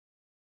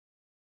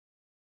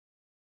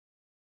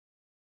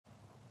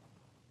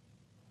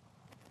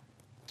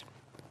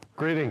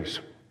Greetings.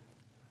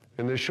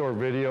 In this short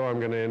video, I'm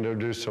going to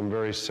introduce some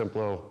very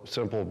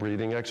simple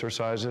breathing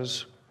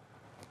exercises.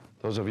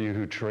 Those of you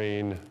who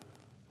train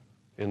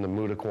in the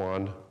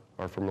Mudokwan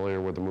are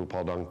familiar with the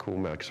Mupaldang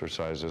Kum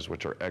exercises,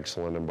 which are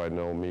excellent, and by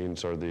no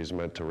means are these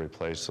meant to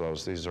replace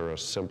those. These are a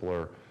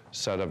simpler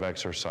set of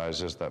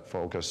exercises that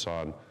focus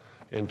on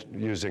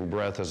using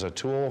breath as a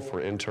tool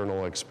for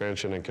internal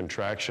expansion and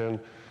contraction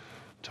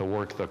to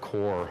work the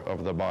core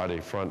of the body,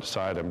 front,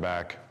 side, and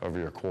back of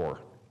your core.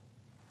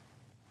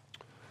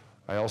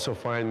 I also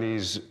find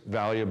these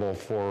valuable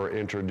for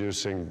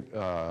introducing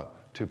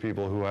to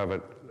people who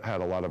haven't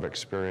had a lot of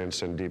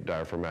experience in deep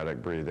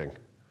diaphragmatic breathing.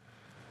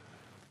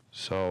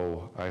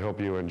 So I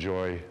hope you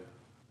enjoy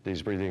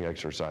these breathing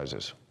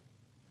exercises.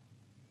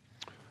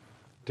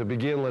 To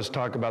begin, let's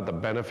talk about the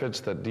benefits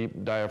that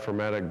deep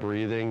diaphragmatic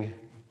breathing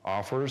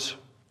offers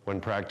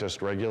when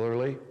practiced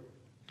regularly.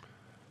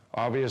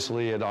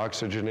 Obviously, it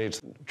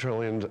oxygenates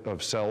trillions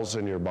of cells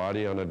in your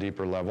body on a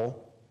deeper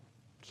level,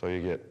 so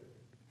you get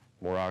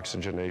more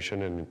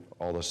oxygenation in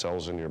all the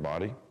cells in your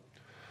body.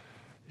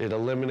 It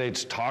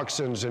eliminates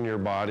toxins in your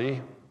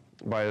body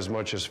by as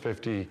much as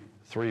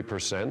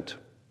 53%.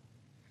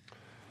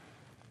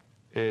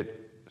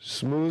 It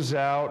smooths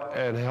out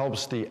and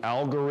helps the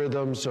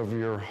algorithms of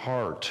your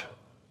heart.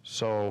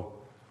 So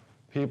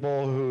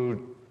people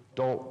who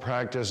don't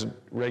practice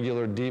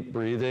regular deep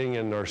breathing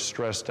and are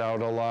stressed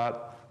out a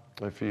lot,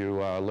 if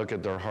you look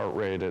at their heart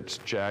rate, it's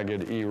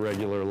jagged,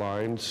 irregular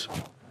lines.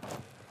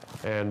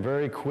 And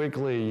very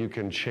quickly, you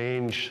can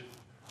change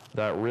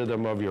that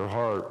rhythm of your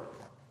heart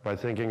by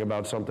thinking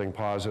about something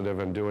positive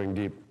and doing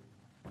deep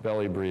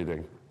belly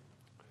breathing.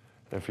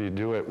 If you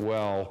do it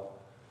well,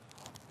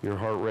 your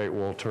heart rate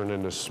will turn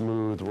into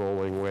smooth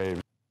rolling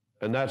waves.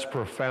 And that's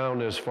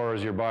profound as far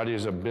as your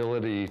body's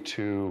ability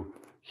to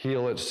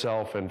heal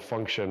itself and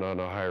function on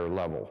a higher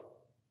level.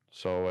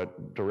 So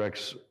it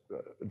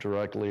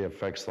directly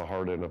affects the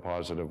heart in a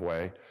positive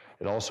way.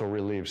 It also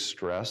relieves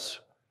stress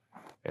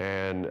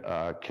and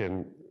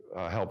can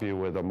help you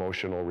with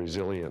emotional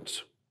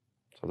resilience.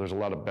 So there's a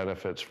lot of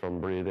benefits from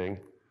breathing.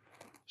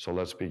 So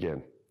let's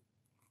begin.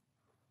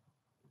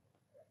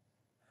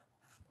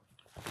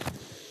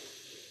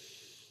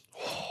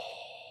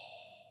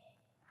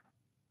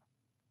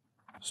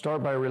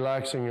 Start by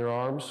relaxing your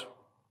arms.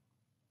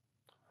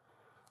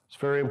 It's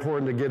very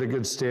important to get a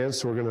good stance,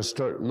 so we're going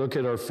to look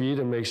at our feet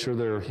and make sure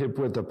they're hip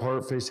width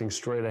apart, facing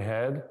straight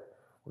ahead.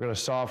 We're going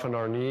to soften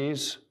our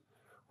knees.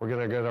 We're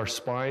going to get our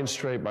spine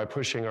straight by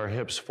pushing our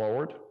hips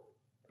forward.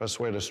 Best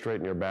way to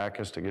straighten your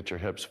back is to get your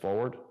hips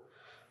forward.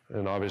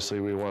 And obviously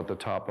we want the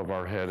top of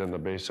our head and the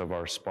base of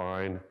our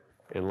spine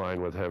in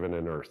line with heaven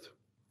and earth.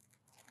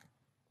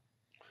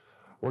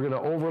 We're going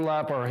to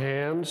overlap our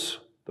hands,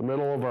 the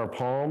middle of our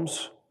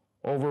palms,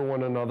 over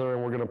one another,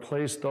 and we're going to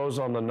place those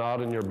on the knot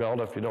in your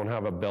belt if you don't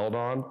have a belt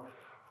on.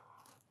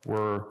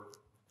 We're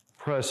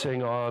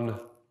pressing on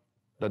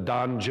the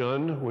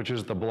danjun, which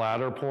is the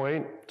bladder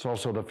point. It's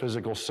also the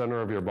physical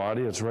center of your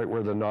body. It's right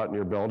where the knot in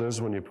your belt is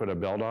when you put a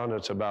belt on.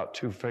 It's about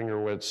 2 finger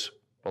widths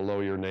below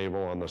your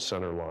navel on the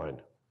center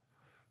line.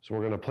 So we're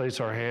going to place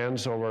our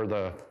hands over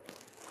the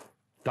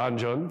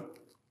danjun,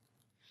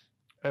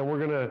 and we're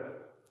going to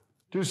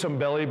do some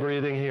belly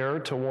breathing here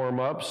to warm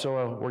up.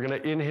 So we're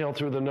going to inhale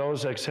through the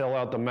nose, exhale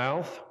out the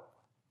mouth.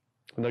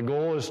 And the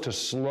goal is to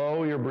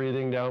slow your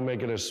breathing down,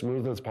 make it as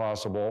smooth as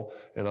possible.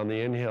 And on the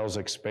inhales,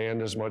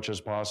 expand as much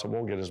as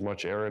possible, get as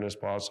much air in as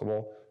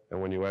possible.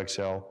 And when you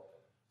exhale,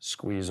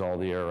 squeeze all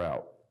the air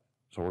out.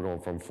 So we're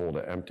going from full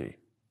to empty.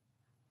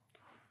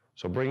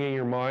 So bringing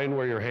your mind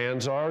where your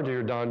hands are to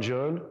your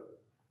danjun.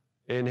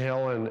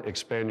 Inhale and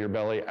expand your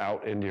belly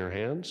out into your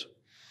hands.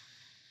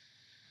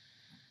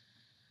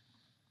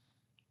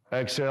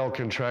 Exhale,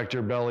 contract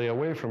your belly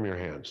away from your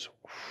hands.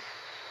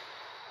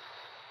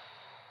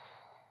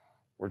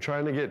 We're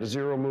trying to get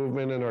zero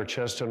movement in our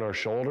chest and our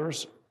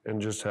shoulders and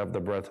just have the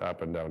breath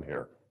happen down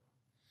here.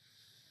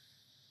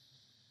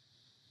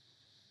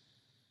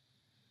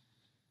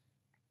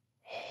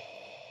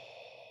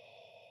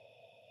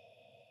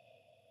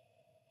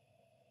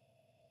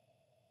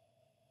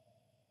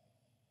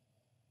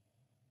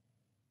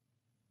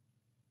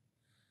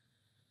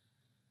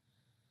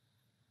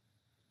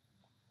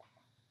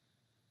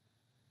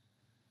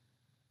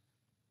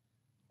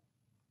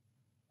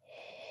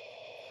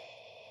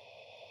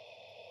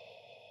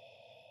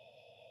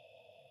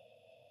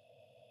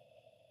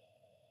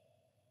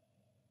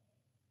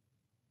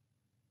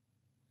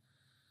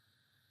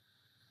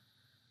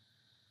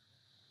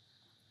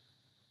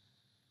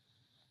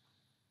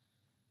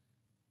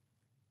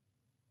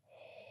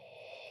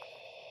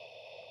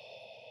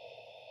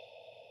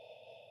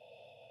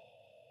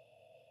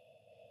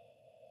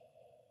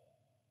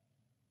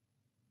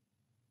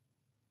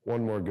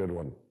 One more good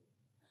one.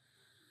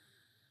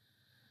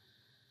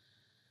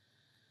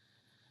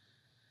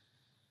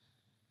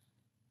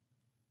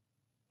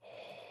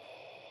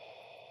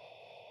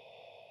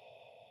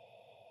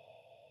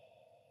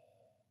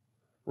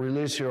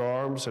 Release your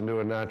arms and do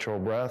a natural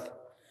breath.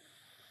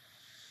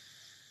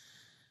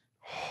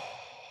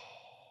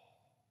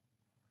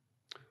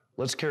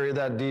 Let's carry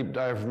that deep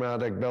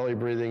diaphragmatic belly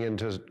breathing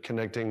into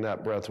connecting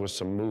that breath with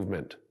some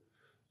movement.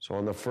 So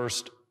on the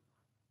first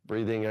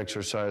breathing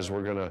exercise,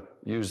 we're gonna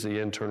use the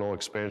internal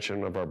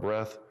expansion of our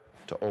breath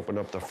to open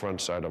up the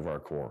front side of our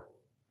core.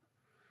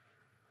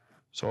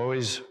 So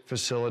always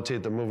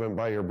facilitate the movement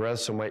by your breath.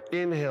 So my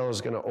inhale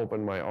is gonna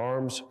open my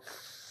arms,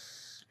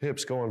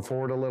 hips going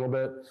forward a little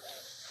bit.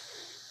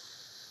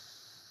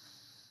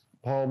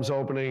 Palms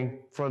opening,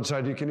 front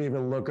side. You can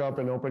even look up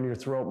and open your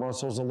throat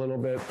muscles a little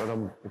bit, but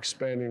I'm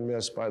expanding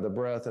this by the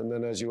breath. And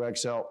then as you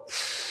exhale,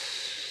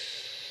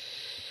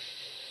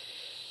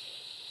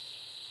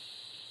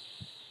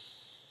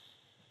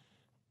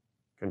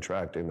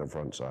 contracting the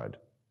front side.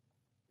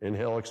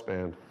 Inhale,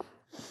 expand.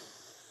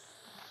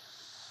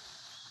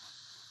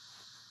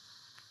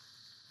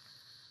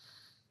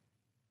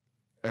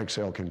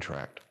 Exhale,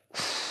 contract.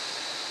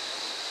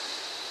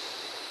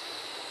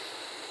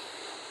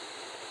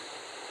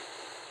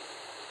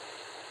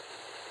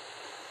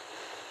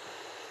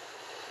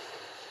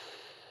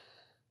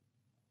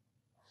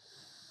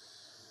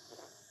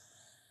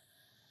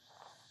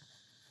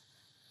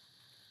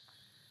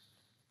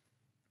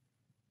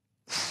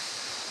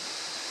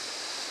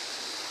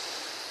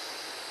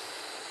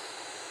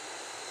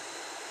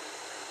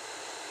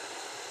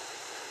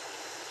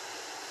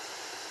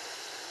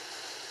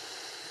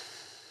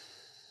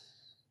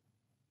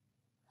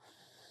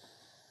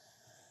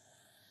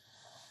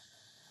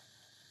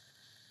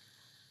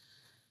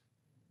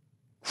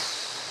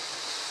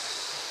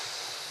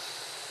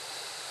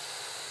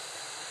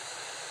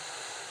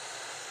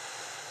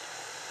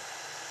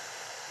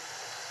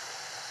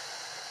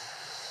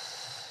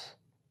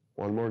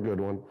 One more good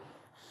one.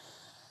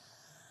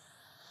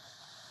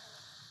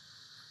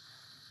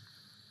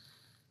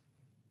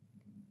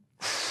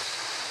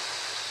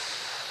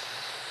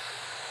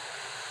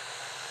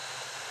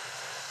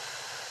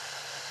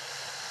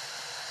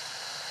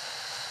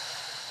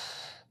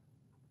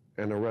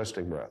 And a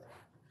resting breath.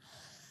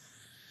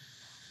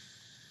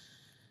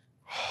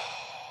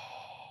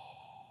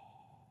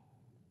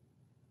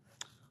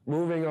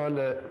 Moving on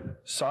to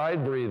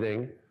side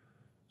breathing.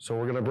 So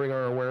we're gonna bring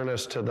our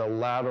awareness to the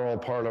lateral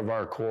part of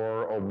our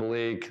core,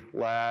 oblique,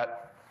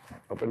 lat,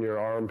 up in your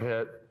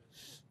armpit.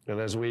 And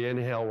as we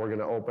inhale, we're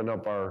gonna open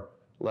up our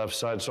left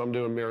side. So I'm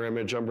doing mirror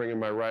image. I'm bringing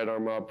my right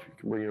arm up. You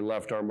can bring your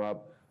left arm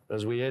up.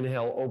 As we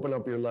inhale, open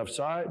up your left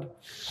side.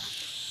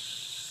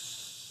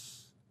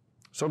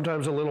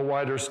 Sometimes a little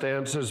wider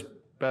stance is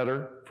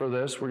better for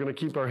this. We're gonna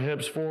keep our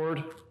hips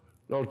forward,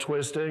 no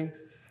twisting.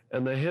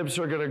 And the hips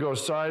are gonna go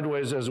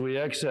sideways as we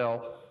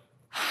exhale.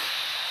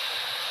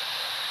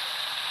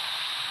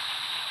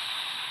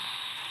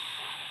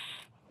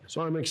 So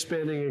I'm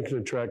expanding and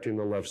contracting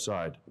the left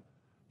side.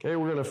 Okay,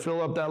 we're gonna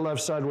fill up that left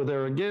side with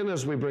air again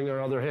as we bring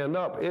our other hand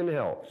up.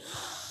 Inhale.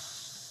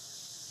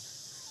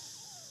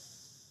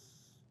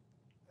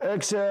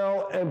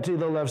 Exhale, empty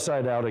the left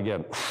side out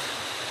again.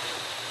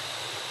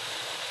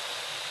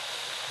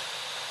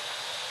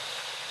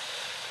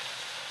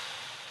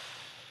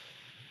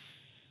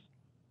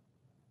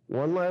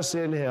 One last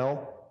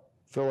inhale,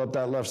 fill up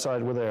that left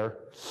side with air.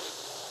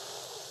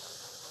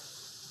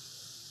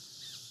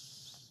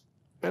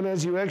 And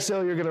as you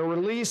exhale, you're gonna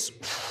release.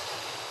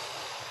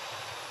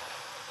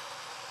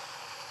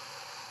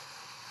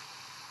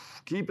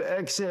 Keep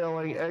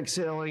exhaling,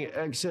 exhaling,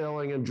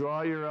 exhaling, and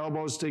draw your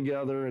elbows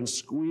together and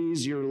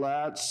squeeze your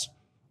lats,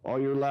 all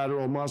your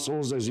lateral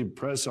muscles as you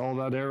press all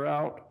that air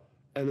out,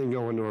 and then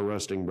go into a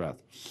resting breath.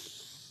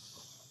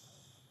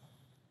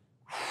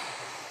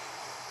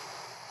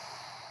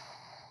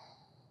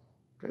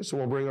 Okay, so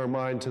we'll bring our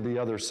mind to the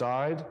other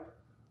side.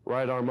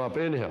 Right arm up,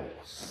 inhale.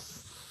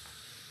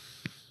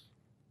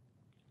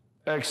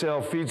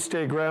 Exhale, feet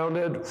stay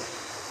grounded.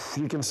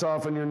 You can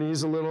soften your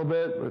knees a little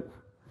bit, but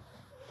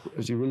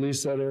as you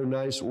release that air,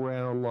 nice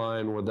round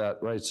line with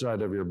that right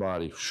side of your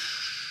body.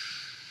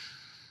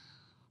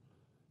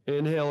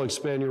 Inhale,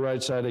 expand your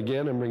right side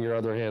again and bring your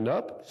other hand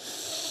up.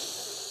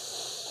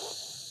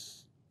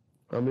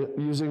 I'm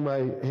using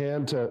my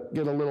hand to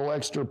get a little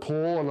extra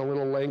pull and a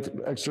little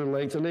extra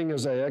lengthening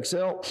as I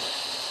exhale.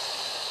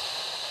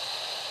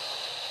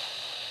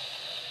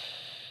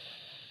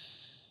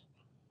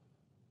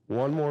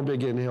 One more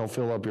big inhale,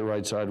 fill up your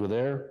right side with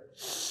air.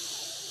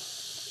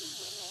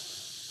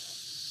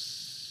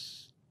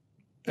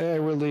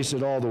 And release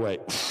it all the way.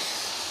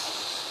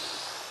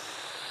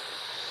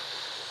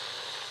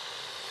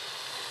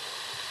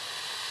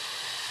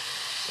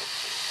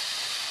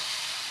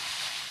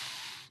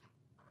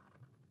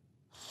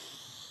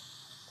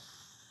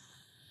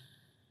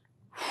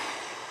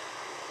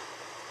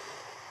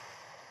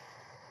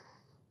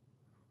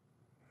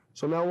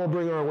 So now we'll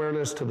bring our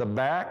awareness to the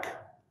back.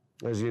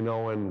 As you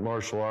know, in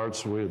martial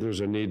arts, there's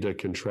a need to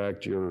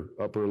contract your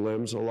upper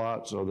limbs a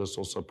lot, so this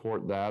will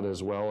support that,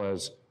 as well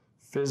as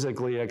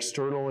physically,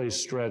 externally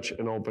stretch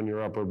and open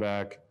your upper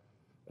back,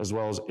 as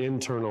well as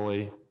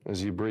internally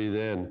as you breathe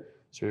in.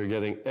 So you're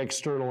getting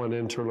external and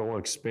internal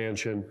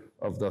expansion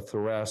of the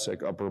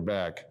thoracic upper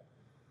back.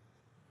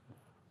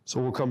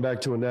 So we'll come back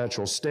to a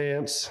natural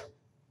stance.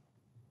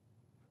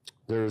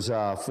 There's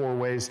 4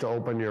 ways to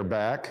open your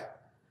back.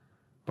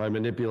 By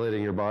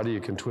manipulating your body,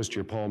 you can twist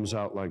your palms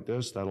out like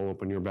this. That'll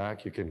open your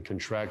back. You can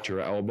contract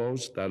your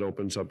elbows. That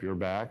opens up your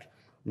back.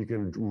 You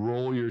can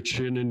roll your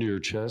chin into your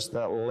chest.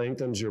 That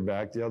lengthens your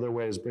back. The other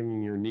way is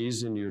bringing your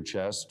knees into your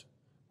chest.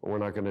 But we're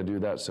not going to do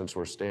that since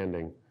we're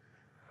standing.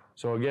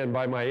 So again,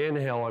 by my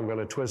inhale, I'm going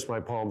to twist my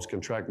palms,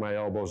 contract my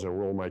elbows, and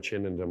roll my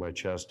chin into my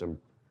chest and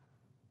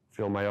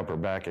feel my upper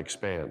back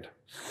expand.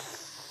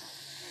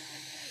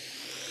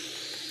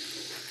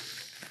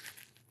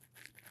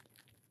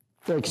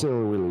 Exhale,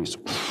 release.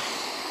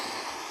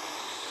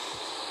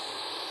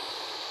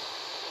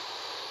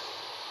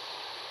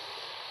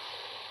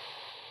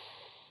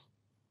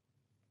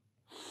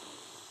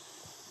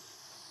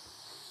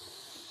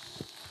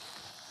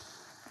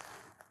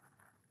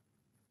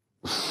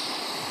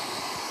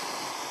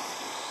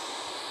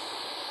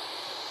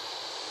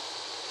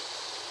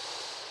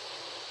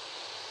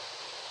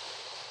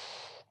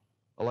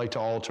 I like to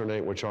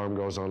alternate which arm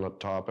goes on up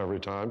top every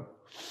time.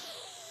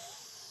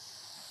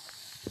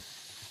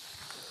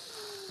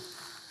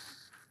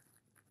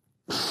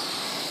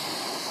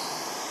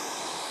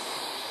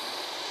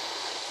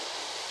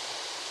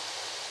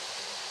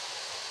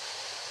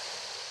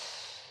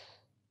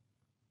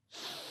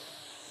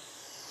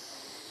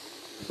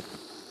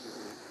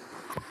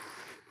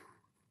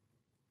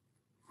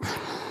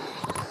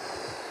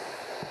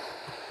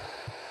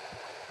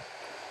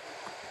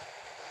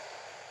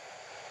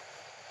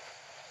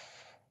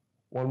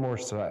 One more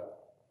set.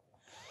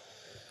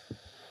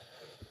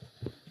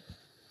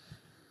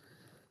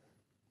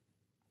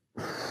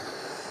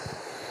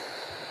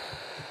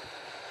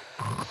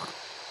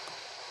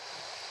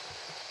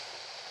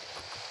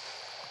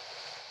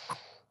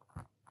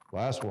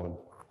 Last one.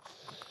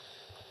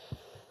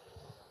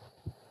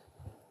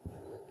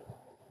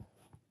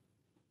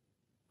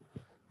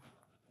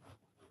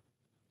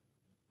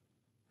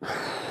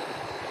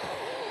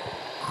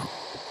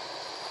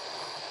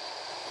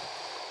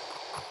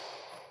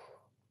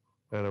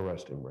 And a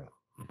resting breath.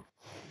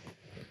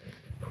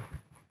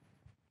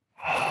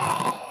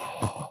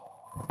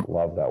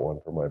 Love that one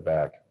for my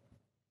back.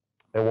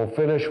 And we'll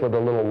finish with a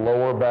little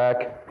lower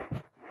back,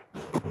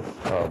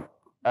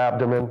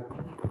 abdomen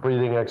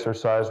breathing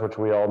exercise, which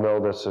we all know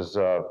this is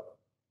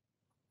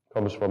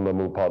comes from the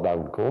Mu Pa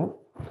Dang Kum.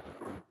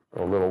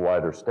 A little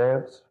wider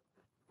stance.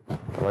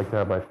 I like to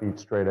have my feet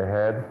straight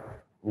ahead,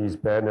 knees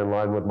bend in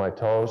line with my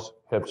toes,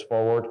 hips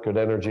forward, good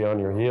energy on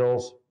your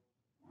heels.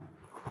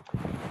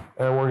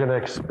 And we're going to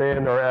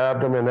expand our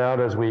abdomen out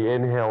as we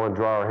inhale and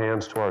draw our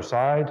hands to our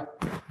side.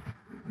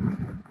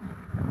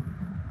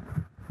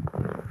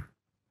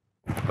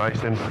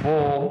 Nice and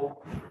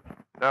full.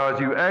 Now as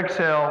you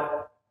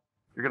exhale,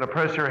 you're going to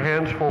press your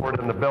hands forward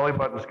and the belly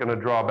button is going to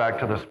draw back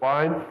to the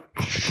spine.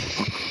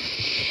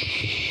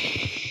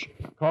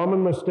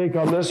 Common mistake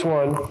on this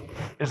one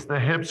is the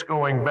hips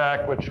going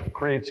back, which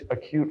creates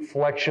acute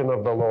flexion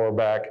of the lower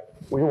back.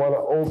 We want to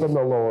open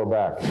the lower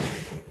back.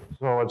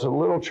 So it's a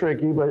little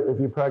tricky, but if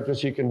you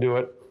practice, you can do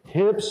it.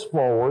 Hips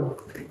forward,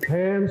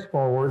 hands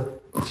forward,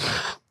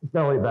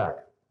 belly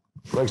back.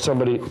 Like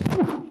somebody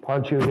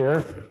punch you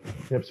here,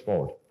 hips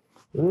forward.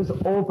 This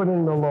is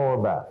opening the lower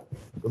back.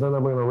 So then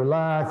I'm going to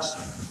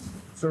relax,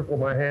 circle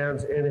my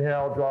hands,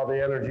 inhale, draw the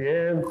energy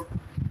in,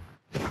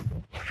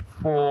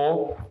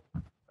 full,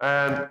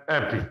 and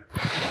empty.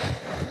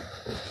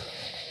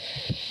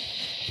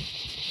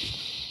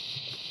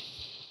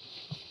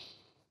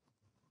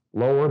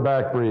 Lower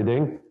back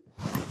breathing.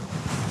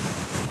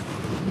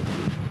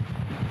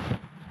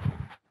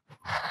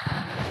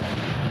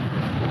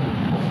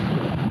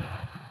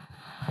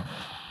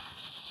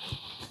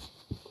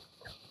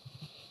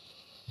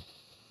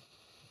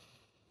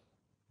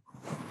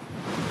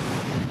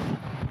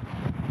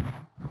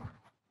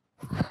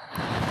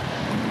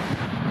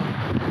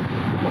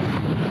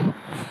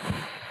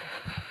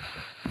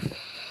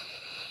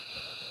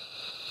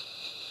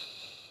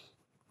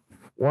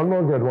 One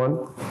more good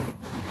one.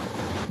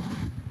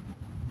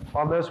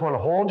 On this one,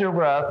 hold your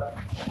breath.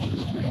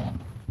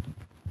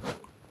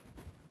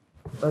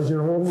 As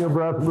you're holding your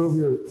breath, move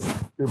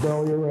your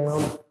belly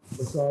around,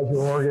 massage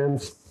your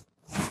organs.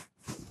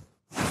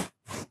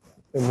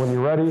 And when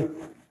you're ready,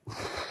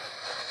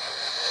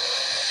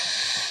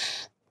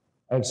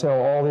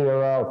 exhale all the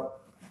air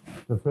out.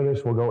 To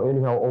finish, we'll go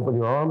inhale, open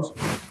your arms.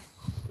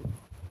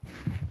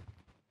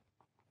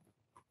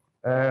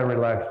 And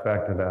relax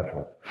back to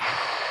natural.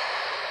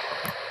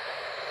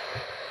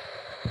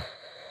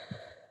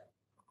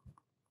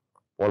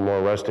 One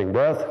more resting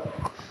breath.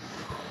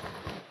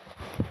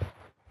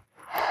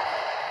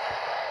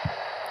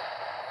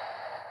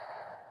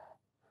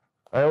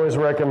 I always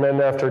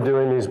recommend after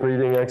doing these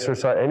breathing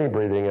exercise, any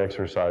breathing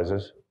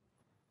exercises,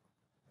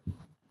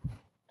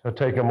 to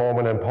take a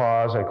moment and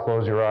pause and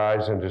close your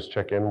eyes and just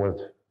check in with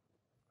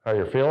how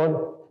you're feeling.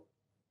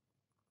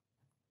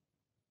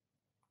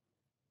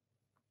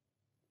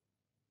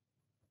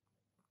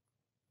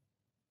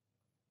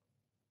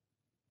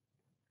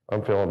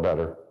 I'm feeling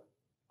better.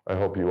 I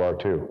hope you are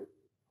too.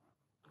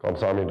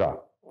 Kamsahamnida.